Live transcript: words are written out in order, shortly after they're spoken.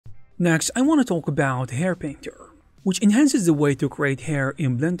Next, I want to talk about Hair Painter, which enhances the way to create hair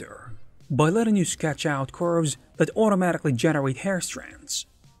in Blender by letting you sketch out curves that automatically generate hair strands.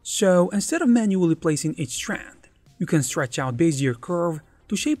 So instead of manually placing each strand, you can stretch out Bezier curve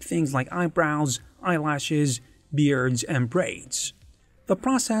to shape things like eyebrows, eyelashes, beards, and braids. The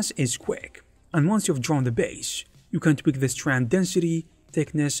process is quick, and once you've drawn the base, you can tweak the strand density,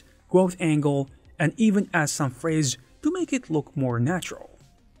 thickness, growth angle, and even add some frizz to make it look more natural.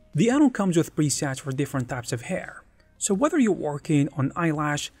 The add-on comes with presets for different types of hair, so whether you're working on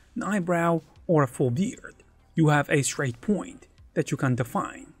eyelash, an eyebrow, or a full beard, you have a straight point that you can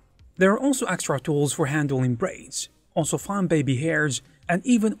define. There are also extra tools for handling braids, also fine baby hairs, and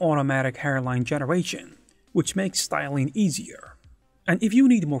even automatic hairline generation, which makes styling easier. And if you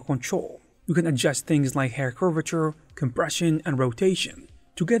need more control, you can adjust things like hair curvature, compression, and rotation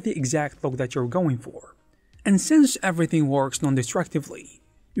to get the exact look that you're going for. And since everything works non-destructively,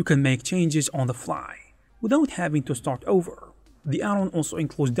 you can make changes on the fly without having to start over. The add-on also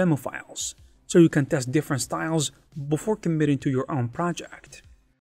includes demo files, so you can test different styles before committing to your own project.